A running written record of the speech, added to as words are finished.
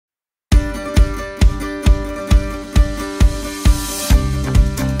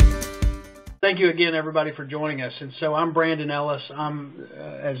thank you again, everybody, for joining us. And so I'm Brandon Ellis.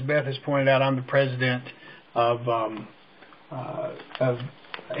 As Beth has pointed out, I'm the president of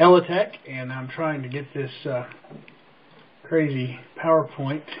elliTek, and I'm trying to get this crazy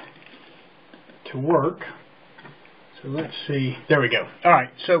PowerPoint to work. So let's see. There we go. All right.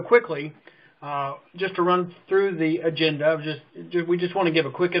 So quickly, just to run through the agenda, we just want to give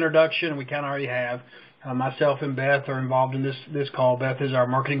a quick introduction, and we kind of already have. Myself and Beth are involved in this call. Beth is our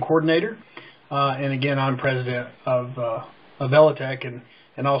marketing coordinator, and again, I'm president of elliTek,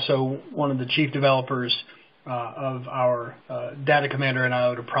 and also one of the chief developers of our Data Commander and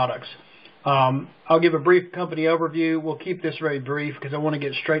IIoTA products. I'll give a brief company overview. We'll keep this very brief because I want to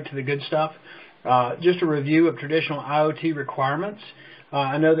get straight to the good stuff. Just a review of traditional IoT requirements.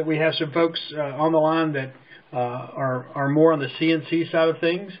 I know that we have some folks on the line that are more on the CNC side of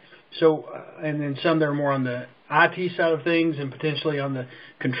things. So, and then some that are more on the IT side of things and potentially on the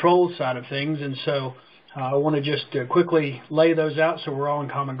control side of things. And so I want to just quickly lay those out so we're all on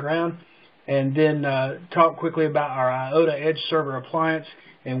common ground, and then talk quickly about our IIoTA Edge Server Appliance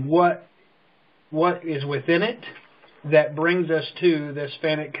and what is within it that brings us to this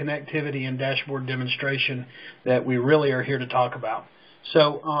FANUC connectivity and dashboard demonstration that we really are here to talk about.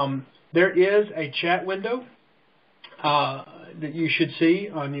 So there is a chat window that you should see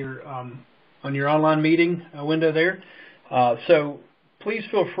on your online meeting window there. So please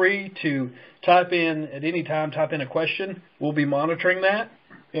feel free to type in at any time. Type in a question. We'll be monitoring that,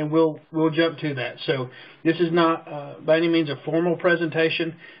 and we'll jump to that. So this is not by any means a formal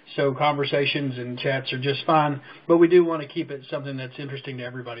presentation. So conversations and chats are just fine, but we do want to keep it something that's interesting to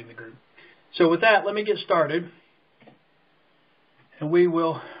everybody in the group. So with that, let me get started, and we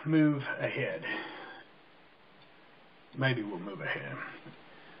will move ahead. Maybe we'll move ahead.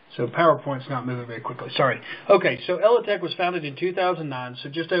 So PowerPoint's not moving very quickly. Sorry. Okay, so elliTek was founded in 2009, so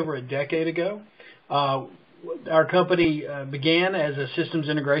just over a decade ago. Our company began as a systems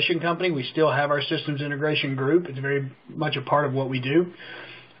integration company. We still have our systems integration group. It's very much a part of what we do.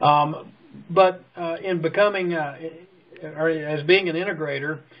 But in becoming, or as being an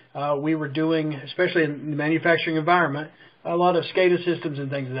integrator, we were doing, especially in the manufacturing environment, a lot of SCADA systems and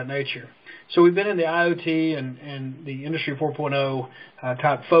things of that nature. So we've been in the IoT and the Industry 4.0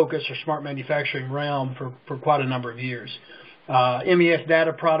 type focus or smart manufacturing realm for quite a number of years. MES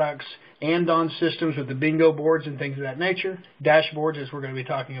data products, and-on systems with the bingo boards and things of that nature, dashboards as we're going to be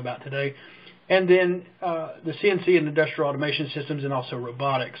talking about today, and then the CNC and industrial automation systems, and also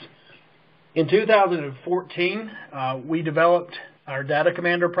robotics. In 2014, we developed our Data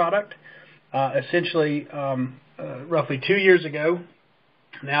Commander product, essentially roughly 2 years ago.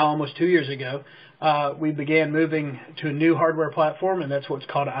 Now, almost 2 years ago, we began moving to a new hardware platform, and that's what's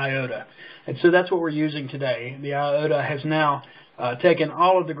called IIoTA. And so that's what we're using today. The IIoTA has now taken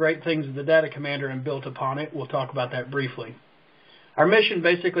all of the great things of the Data Commander and built upon it. We'll talk about that briefly. Our mission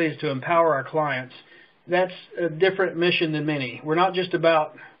basically is to empower our clients. That's a different mission than many. We're not just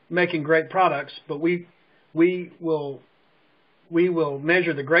about making great products, but we will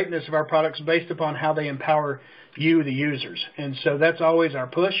measure the greatness of our products based upon how they empower you, the users. And so that's always our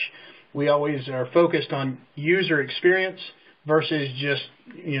push. We always are focused on user experience versus just,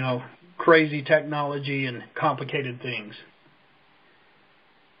 crazy technology and complicated things.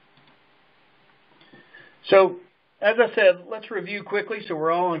 So, as I said, let's review quickly so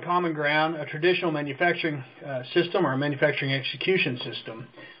we're all on common ground. A traditional manufacturing system or a manufacturing execution system.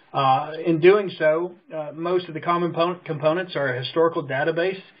 In doing so, most of the common components are a historical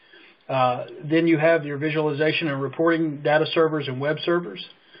database. Then you have your visualization and reporting data servers and web servers.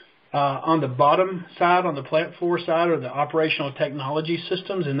 On the bottom side, on the plant floor side, are the operational technology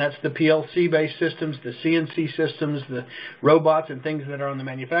systems, and that's the PLC-based systems, the CNC systems, the robots and things that are on the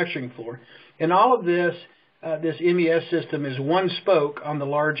manufacturing floor. And all of this, this MES system is one spoke on the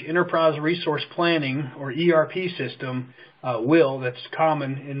large enterprise resource planning or ERP system wheel that's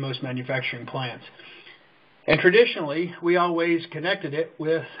common in most manufacturing plants. And traditionally, we always connected it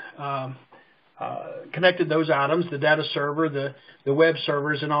with, connected those items, the data server, the web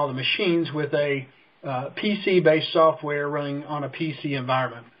servers, and all the machines with a PC-based software running on a PC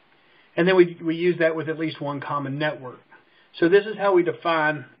environment. And then we use that with at least one common network. So this is how we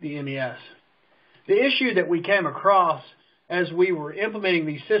define the MES. The issue that we came across as we were implementing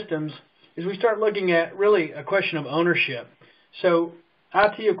these systems is we start looking at really a question of ownership. So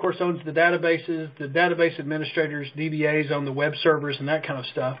IT, of course, owns the databases, the database administrators, DBAs own the web servers and that kind of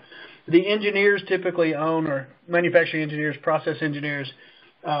stuff. The engineers typically own, or manufacturing engineers, process engineers,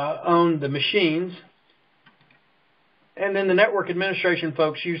 own the machines. And then the network administration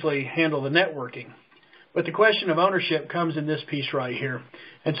folks usually handle the networking. But the question of ownership comes in this piece right here.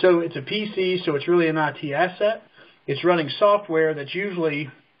 And so it's a PC, so it's really an IT asset. It's running software that's usually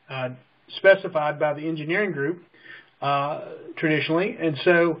specified by the engineering group traditionally. And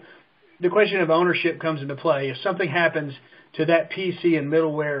so the question of ownership comes into play. If something happens to that PC and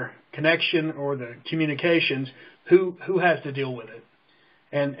middleware connection or the communications, who has to deal with it?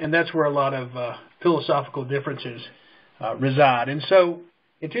 And that's where a lot of philosophical differences reside. And so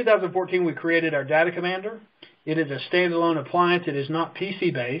in 2014, we created our Data Commander. It is a standalone appliance. It is not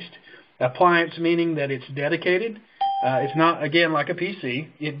PC-based. Appliance meaning that it's dedicated. It's not, again, like a PC.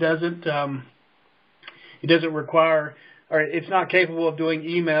 It doesn't require, or it's not capable of doing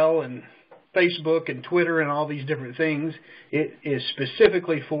email and Facebook and Twitter and all these different things. It is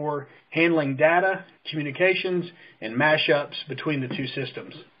specifically for handling data, communications, and mashups between the two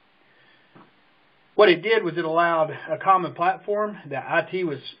systems. What it did was it allowed a common platform that IT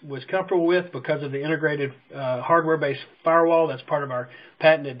was comfortable with because of the integrated hardware-based firewall. That's part of our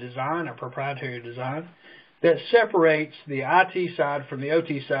patented design, our proprietary design, that separates the IT side from the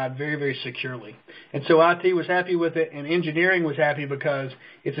OT side very, very securely. And so IT was happy with it, and engineering was happy because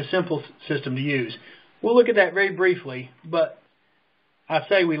it's a simple system to use. We'll look at that very briefly, but I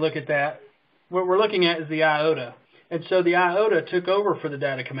say we look at that. What we're looking at is the IIoTA. And so the IIoTA took over for the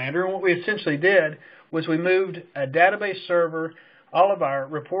Data Commander, and what we essentially did was we moved a database server, all of our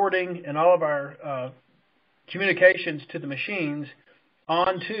reporting, and all of our communications to the machines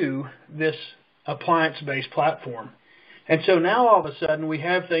onto this appliance-based platform. And so now all of a sudden we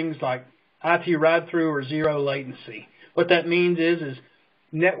have things like IT ride-through or zero latency. What that means is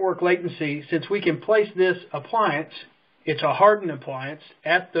network latency. Since we can place this appliance, it's a hardened appliance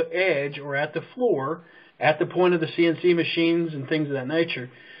at the edge or at the floor, at the point of the CNC machines and things of that nature,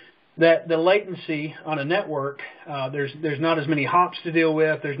 that the latency on a network, there's not as many hops to deal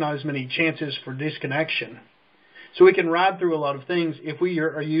with, there's not as many chances for disconnection. So we can ride through a lot of things if we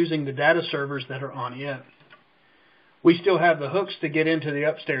are using the data servers that are on it. We still have the hooks to get into the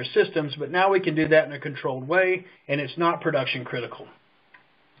upstairs systems, but now we can do that in a controlled way, and it's not production critical.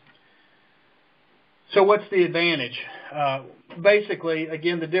 So what's the advantage? Basically,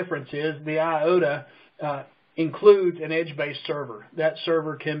 again, the difference is the IIoTA includes an edge-based server. That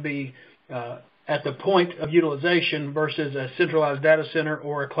server can be at the point of utilization versus a centralized data center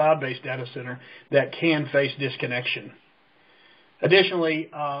or a cloud-based data center that can face disconnection. Additionally,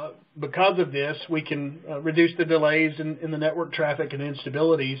 because of this, we can reduce the delays in the network traffic and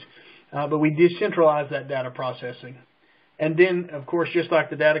instabilities, but we decentralize that data processing. And then, of course, just like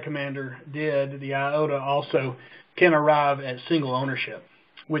the Data Commander did, the IIoTA also can arrive at single ownership,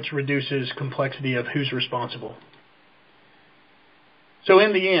 which reduces complexity of who's responsible. So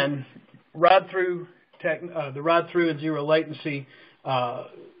in the end, the ride-through and zero latency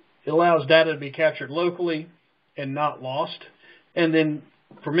allows data to be captured locally and not lost, and then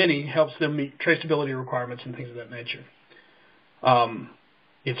for many helps them meet traceability requirements and things of that nature.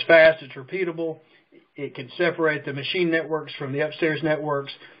 It's fast, it's repeatable, it can separate the machine networks from the upstairs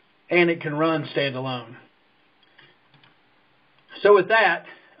networks, and it can run standalone. So with that,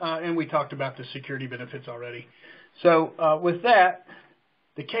 and we talked about the security benefits already. So with that,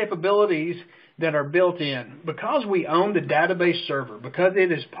 the capabilities that are built in, because we own the database server, because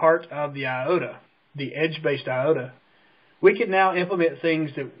it is part of the IIoTA, the edge-based IIoTA, we can now implement things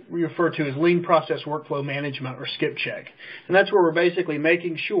that we refer to as lean process workflow management or skip check. And that's where we're basically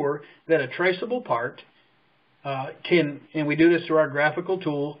making sure that a traceable part and we do this through our graphical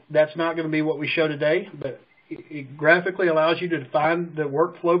tool. That's not going to be what we show today, but it graphically allows you to define the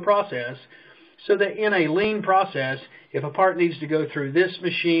workflow process so that in a lean process, if a part needs to go through this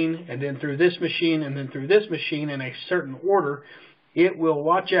machine and then through this machine and then through this machine in a certain order, it will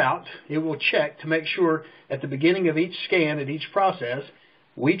watch out, it will check to make sure at the beginning of each scan, at each process,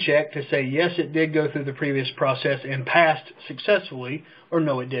 we check to say, yes, it did go through the previous process and passed successfully, or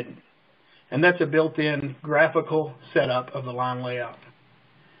no, it didn't. And that's a built-in graphical setup of the line layout.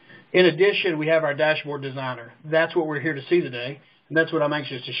 In addition, we have our dashboard designer. That's what we're here to see today, and that's what I'm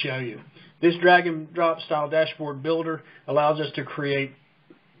anxious to show you. This drag and drop style dashboard builder allows us to create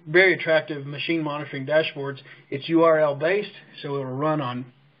very attractive machine monitoring dashboards. It's URL based, so it will run on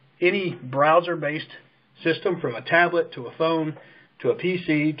any browser based system, from a tablet to a phone to a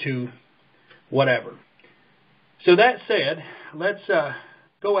PC to whatever. So that said, let's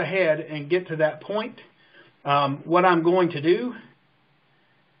go ahead and get to that point. What I'm going to do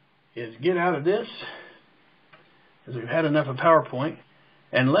is get out of this, because we've had enough of PowerPoint,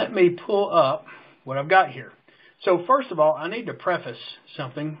 and let me pull up what I've got here. So first of all, I need to preface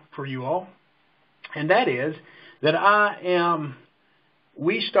something for you all, and that is that I am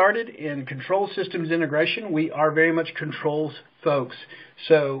we started in control systems integration. We are very much controls folks.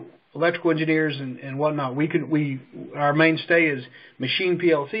 So electrical engineers and whatnot, our mainstay is machine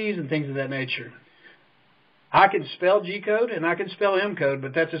PLCs and things of that nature. I can spell G code and I can spell M code,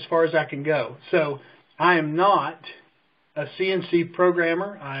 but that's as far as I can go. So I am not a CNC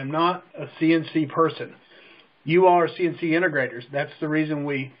programmer. I am not a CNC person. You are CNC integrators. That's the reason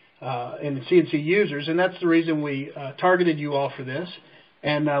and CNC users, and that's the reason we targeted you all for this.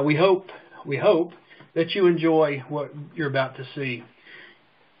 And we hope that you enjoy what you're about to see.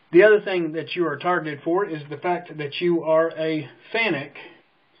 The other thing that you are targeted for is the fact that you are a FANUC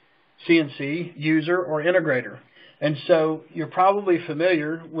CNC user or integrator. And so you're probably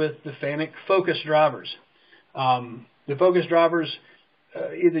familiar with the FANUC FOCAS drivers. The FOCAS drivers,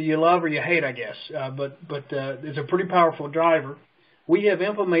 either you love or you hate, I guess, but it's a pretty powerful driver. We have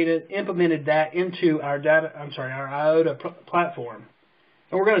implemented that into our IIoTA platform,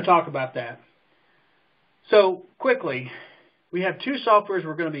 and we're going to talk about that. So quickly, we have two softwares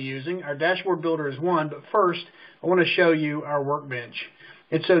we're going to be using. Our dashboard builder is one, but first I want to show you our workbench.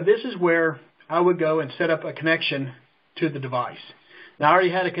 And so this is where I would go and set up a connection to the device. Now I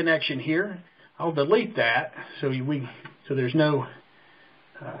already had a connection here. I'll delete that so there's no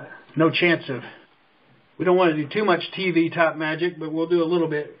chance of, we don't want to do too much TV type magic, but we'll do a little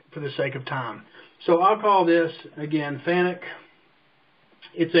bit for the sake of time. So I'll call this again FANUC.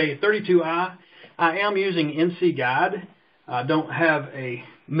 It's a 32i. I am using NC Guide. I don't have a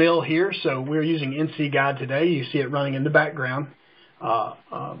mill here, so we're using NC Guide today. You see it running in the background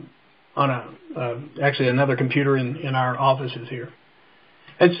on actually another computer in our offices here.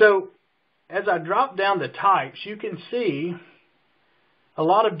 And so as I drop down the types, you can see a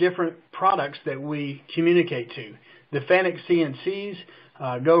lot of different products that we communicate to. The FANUC CNCs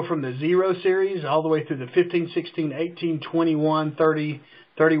go from the 0 series all the way through the 15, 16, 18, 21, 30,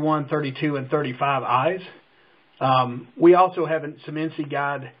 31, 32, and 35 eyes. We also have some NC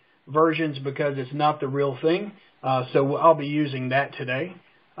Guide versions because it's not the real thing. So I'll be using that today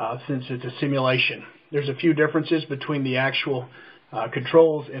since it's a simulation. There's a few differences between the actual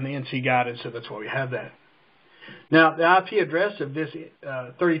controls and the NC Guide, and so that's why we have that. Now, the IP address of this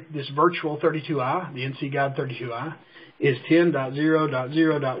virtual 32i, the NC Guide 32i, is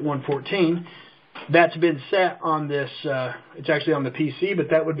 10.0.0.114. That's been set on this, it's actually on the PC, but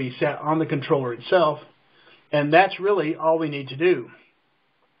that would be set on the controller itself. And that's really all we need to do.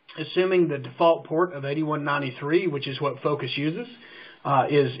 Assuming the default port of 8193, which is what Focus uses,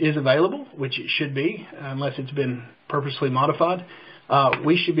 is available, which it should be, unless it's been purposely modified,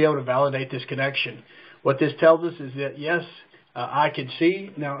 we should be able to validate this connection. What this tells us is that, yes, I can see.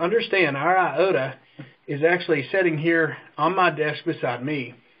 Now, understand, our IIoTA is actually sitting here on my desk beside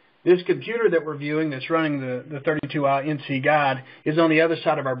me. This computer that we're viewing that's running the 32i NC Guide is on the other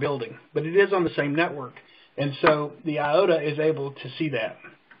side of our building, but it is on the same network. And so the IIoTA is able to see that.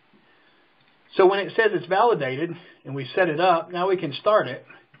 So when it says it's validated and we set it up, now we can start it,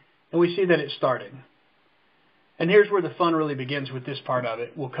 and we see that it started. And here's where the fun really begins with this part of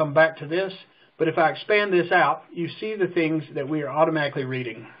it. We'll come back to this, but if I expand this out, you see the things that we are automatically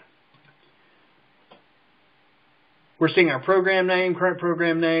reading. We're seeing our program name, current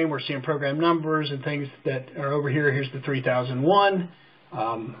program name. We're seeing program numbers and things that are over here. Here's the 3001.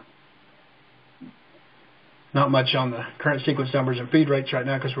 Not much on the current sequence numbers and feed rates right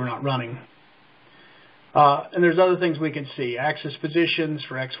now because we're not running. And there's other things we can see. Axis positions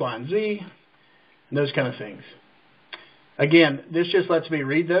for X, Y, and Z, and those kind of things. Again, this just lets me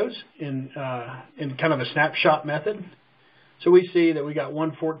read those in kind of a snapshot method. So we see that we got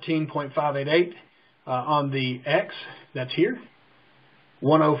 114.588 on the X, that's here.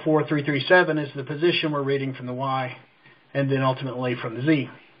 104.337 is the position we're reading from the Y, and then ultimately from the Z.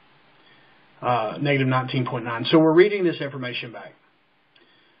 Negative 19.9. So we're reading this information back.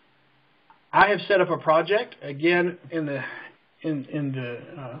 I have set up a project again from the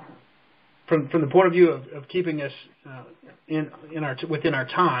point of view of keeping us within our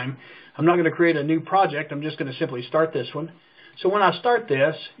time. I'm not going to create a new project. I'm just going to simply start this one. So when I start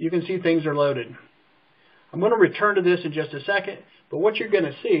this, you can see things are loaded. I'm going to return to this in just a second, but what you're going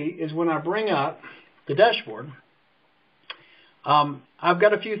to see is when I bring up the dashboard, I've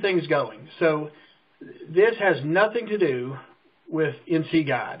got a few things going. So this has nothing to do with NC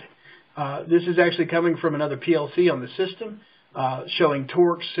Guide. This is actually coming from another PLC on the system, showing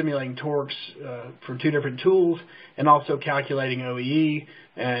torques, simulating torques from two different tools, and also calculating OEE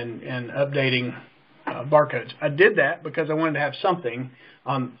and updating barcodes. I did that because I wanted to have something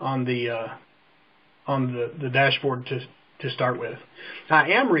on the dashboard to start with.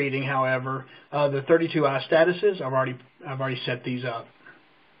 I am reading, however, the 32i statuses. I've already set these up.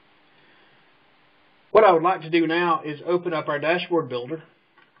 What I would like to do now is open up our dashboard builder,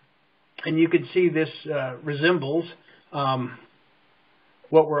 and you can see this resembles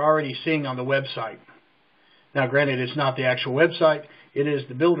what we're already seeing on the website. Now granted, it's not the actual website, it is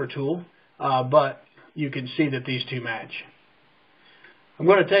the builder tool, but you can see that these two match. I'm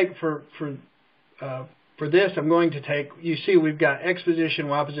going to take for this, I'm going to take, you see we've got X position,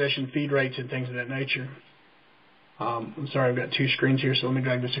 Y position, feed rates, and things of that nature. I'm sorry, I've got two screens here, so let me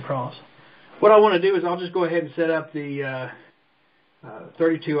drag this across. What I want to do is I'll just go ahead and set up the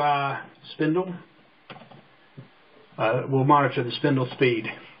 32i spindle. We'll monitor the spindle speed.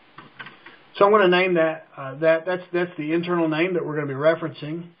 So I'm going to name that, that's the internal name that we're going to be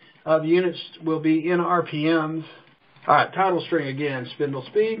referencing. The units will be in RPMs. All right, title string again, spindle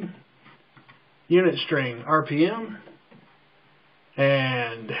speed. Unit string, RPM.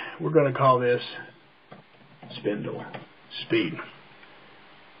 And we're going to call this spindle speed.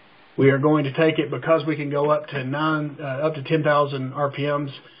 We are going to take it because we can go up to 10,000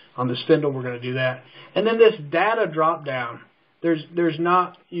 RPMs on the spindle. We're going to do that. And then this data drop down. There's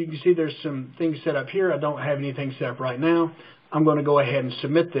not, you can see there's some things set up here. I don't have anything set up right now. I'm going to go ahead and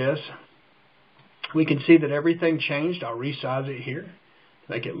submit this. We can see that everything changed. I'll resize it here to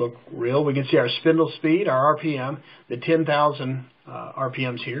make it look real. We can see our spindle speed, our RPM, the 10,000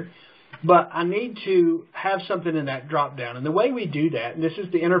 RPMs here. But I need to have something in that drop down. And the way we do that, and this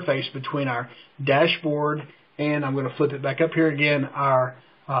is the interface between our dashboard and I'm going to flip it back up here again, our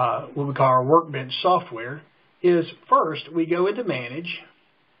what we call our workbench software, is first we go into Manage,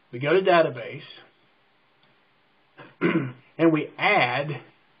 we go to Database, and we add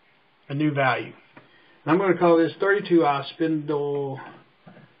a new value. And I'm going to call this 32i spindle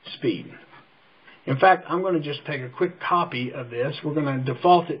speed. In fact, I'm going to just take a quick copy of this. We're going to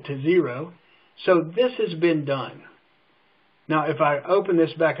default it to 0. So this has been done. Now if I open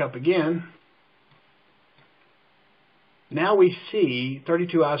this back up again, now we see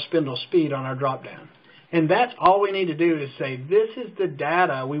 32i spindle speed on our drop down. And that's all we need to do is say, this is the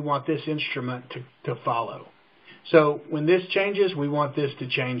data we want this instrument to follow. So when this changes, we want this to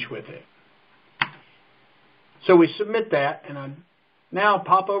change with it. So we submit that, and I now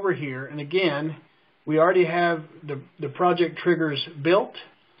pop over here, and again, we already have the project triggers built.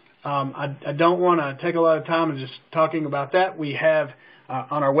 I don't want to take a lot of time in just talking about that. We have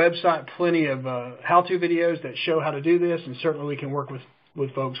on our website plenty of how-to videos that show how to do this, and certainly we can work with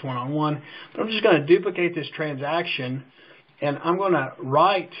folks one-on-one. But I'm just going to duplicate this transaction, and I'm going to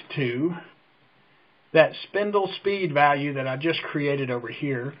write to that spindle speed value that I just created over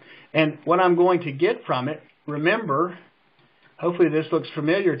here. And what I'm going to get from it, remember, hopefully this looks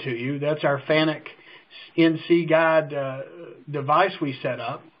familiar to you, that's our FANUC CNC guide device we set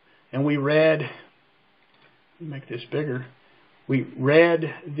up. And we read, make this bigger, we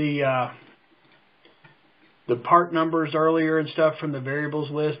read the part numbers earlier and stuff from the variables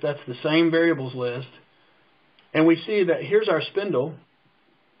list. That's the same variables list. And we see that here's our spindle,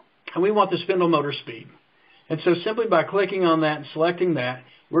 and we want the spindle motor speed. And so simply by clicking on that and selecting that,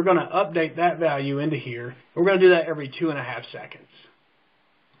 we're going to update that value into here. We're going to do that every 2.5 seconds.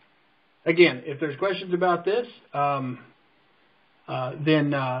 Again, if there's questions about this, then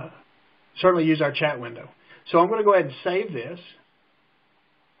certainly use our chat window. So I'm going to go ahead and save this.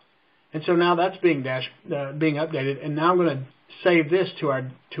 And so now that's being updated, and now I'm going to save this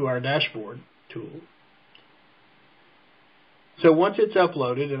to our dashboard tool. So once it's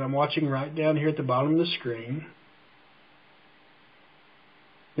uploaded, and I'm watching right down here at the bottom of the screen,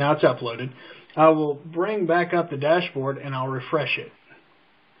 now it's uploaded, I will bring back up the dashboard and I'll refresh it.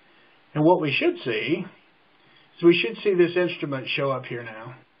 And what we should see is we should see this instrument show up here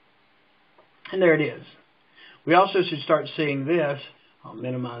now. And there it is. We also should start seeing this. I'll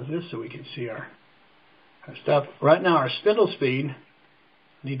minimize this so we can see our stuff. Right now our spindle speed,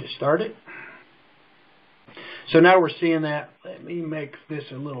 need to start it. So now we're seeing that. Let me make this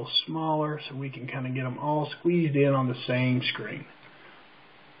a little smaller so we can kind of get them all squeezed in on the same screen.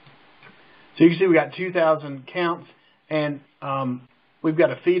 So you can see we got 2,000 counts, and we've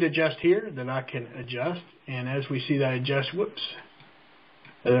got a feed adjust here that I can adjust. And as we see that adjust, whoops,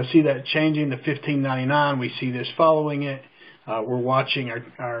 as I see that changing to 1599, we see this following it. We're watching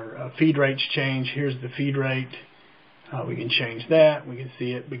our feed rates change. Here's the feed rate. We can change that. We can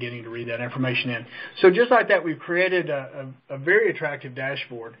see it beginning to read that information in. So just like that, we've created a very attractive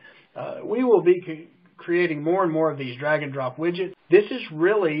dashboard. We will be creating more and more of these drag and drop widgets. This is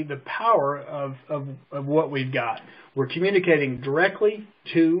really the power of what we've got. We're communicating directly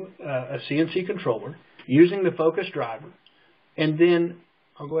to a CNC controller using the focus driver. And then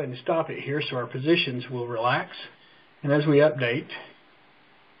I'll go ahead and stop it here so our positions will relax. And as we update,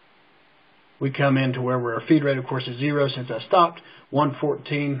 we come into where our feed rate, of course, is 0 since I stopped,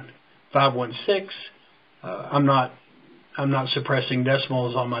 114.516. I'm not suppressing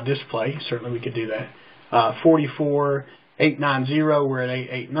decimals on my display. Certainly we could do that. 44.890, we're at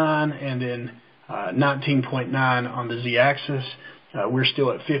 889, and then 19.9 on the z-axis. We're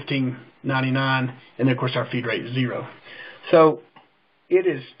still at 1599, and then of course our feed rate is 0. So it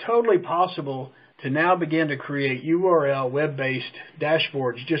is totally possible to now begin to create URL web-based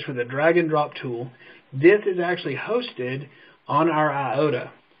dashboards just with a drag and drop tool. This is actually hosted on our IIoTA.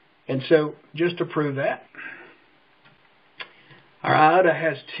 And so just to prove that, our IIoTA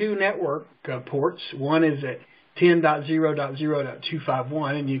has 2 network ports. One is at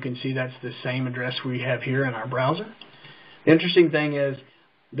 10.0.0.251, and you can see that's the same address we have here in our browser. The interesting thing is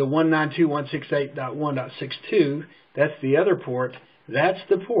the 192.168.1.62, that's the other port. That's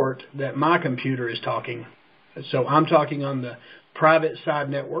the port that my computer is talking. So I'm talking on the private side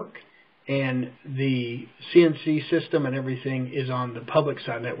network, and the CNC system and everything is on the public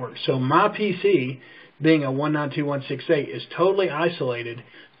side network. So my PC, being a 192.168, is totally isolated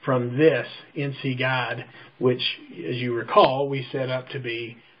from this NC guide, which, as you recall, we set up to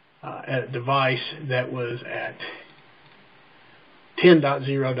be at a device that was at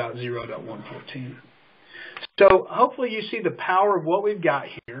 10.0.0.114. So hopefully you see the power of what we've got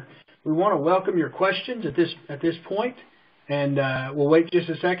here. We want to welcome your questions at this point, and we'll wait just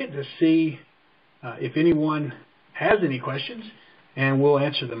a second to see if anyone has any questions, and we'll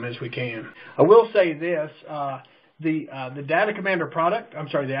answer them as we can. I will say this: the Data Commander product, the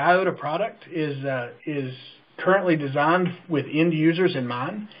IIoTA product, is currently designed with end users in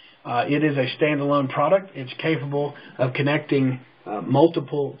mind. It is a standalone product. It's capable of connecting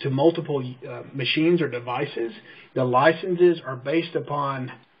multiple machines or devices. The licenses are based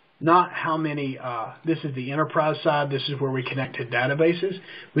upon not how many, this is the enterprise side, this is where we connect to databases.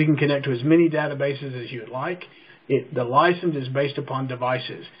 We can connect to as many databases as you would like. The license is based upon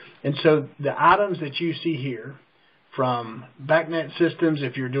devices. And so the items that you see here, from BACnet systems,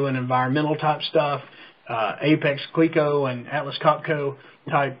 if you're doing environmental type stuff, Apex Clico and Atlas Copco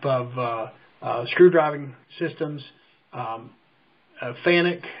type of screwdriving systems,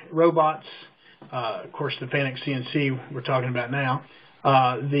 FANUC robots, of course the Fanuc CNC we're talking about now,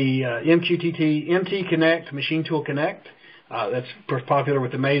 the MT Connect, Machine Tool Connect, that's popular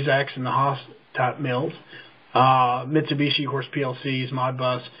with the Mazaks and the Haas type mills, Mitsubishi, of course, PLCs,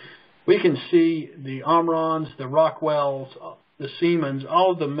 Modbus. We can see the Omrons, the Rockwells, the Siemens,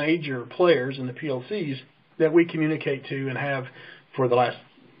 all of the major players in the PLCs that we communicate to and have for the last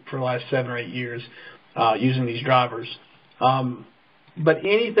 7 or 8 years using these drivers. But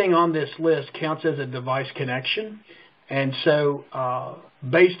anything on this list counts as a device connection, and so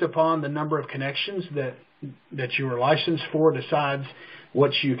based upon the number of connections that you are licensed for decides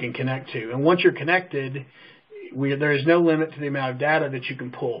what you can connect to. And once you're connected, there is no limit to the amount of data that you can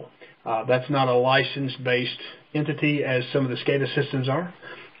pull. That's not a license-based entity as some of the SCADA systems are.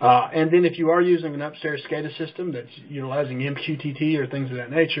 And then if you are using an upstairs SCADA system that's utilizing MQTT or things of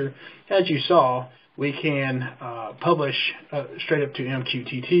that nature, as you saw, we can publish straight up to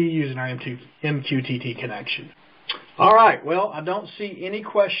MQTT using our MQTT connection. All right, well, I don't see any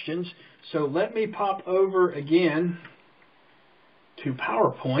questions, so let me pop over again to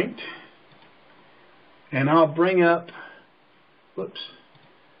PowerPoint, and I'll bring up, whoops,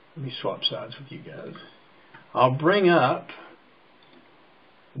 let me swap sides with you guys. I'll bring up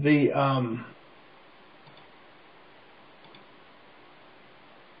the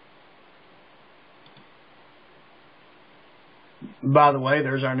by the way,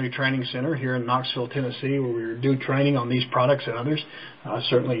 there's our new training center here in Knoxville, Tennessee, where we do training on these products and others.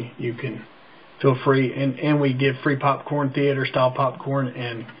 Certainly you can feel free, and we give free popcorn, theater style popcorn,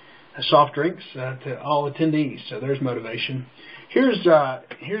 and soft drinks to all attendees. So there's motivation. Here's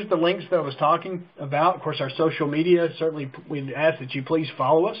the links that I was talking about. Of course, our social media. Certainly, we ask that you please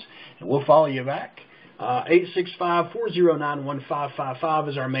follow us, and we'll follow you back. 865-409-1555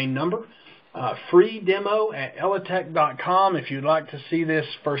 is our main number. Free demo at elliTek.com if you'd like to see this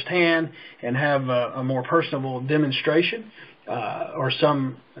firsthand and have a more personable demonstration or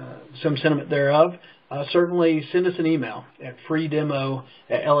some sentiment thereof. Certainly send us an email at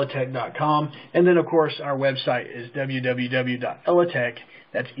freedemo@ellitek.com. And then, of course, our website is www.ellitek,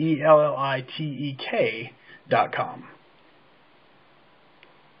 that's ELLITEK.com.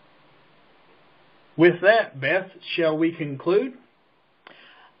 With that, Beth, shall we conclude?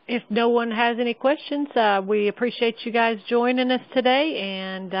 If no one has any questions, we appreciate you guys joining us today,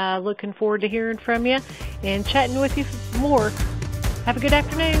 and looking forward to hearing from you and chatting with you more. Have a good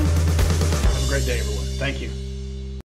afternoon. Have a great day, everyone. Thank you.